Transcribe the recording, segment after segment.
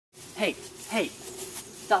Hey, hey,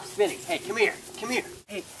 stop spinning. Hey, come here, come here.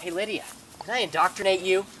 Hey, Lydia, can I indoctrinate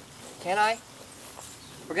you? Can I?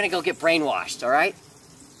 We're gonna go get brainwashed, all right?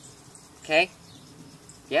 Okay?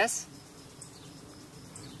 Yes?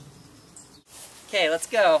 Okay, let's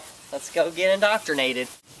go. Let's go get indoctrinated.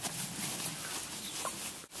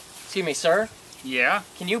 Excuse me, sir. Yeah?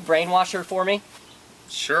 Can you brainwash her for me?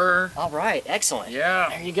 Sure. All right, excellent. Yeah.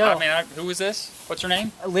 There you go. Who is this? What's her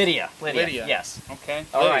name? Lydia. Lydia. Yes. Okay.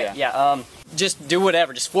 All right. Yeah. Just do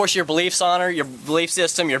whatever. Just force your beliefs on her, your belief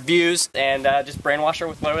system, your views, and just brainwash her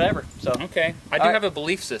with whatever. So. Okay. I do have a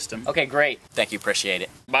belief system. Okay, great. Thank you. Appreciate it.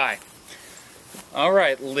 Bye. All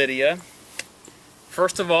right, Lydia.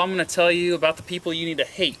 First of all, I'm going to tell you about the people you need to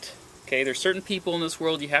hate. Okay. There's certain people in this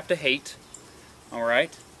world you have to hate. All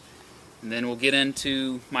right. And then we'll get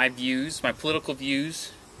into my views, my political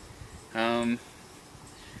views.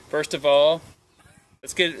 First of all,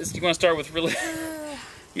 you want to start with religion?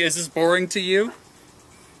 Is this boring to you?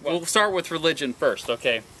 We'll start with religion first,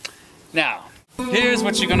 okay? Now, here's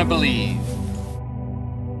what you're going to believe.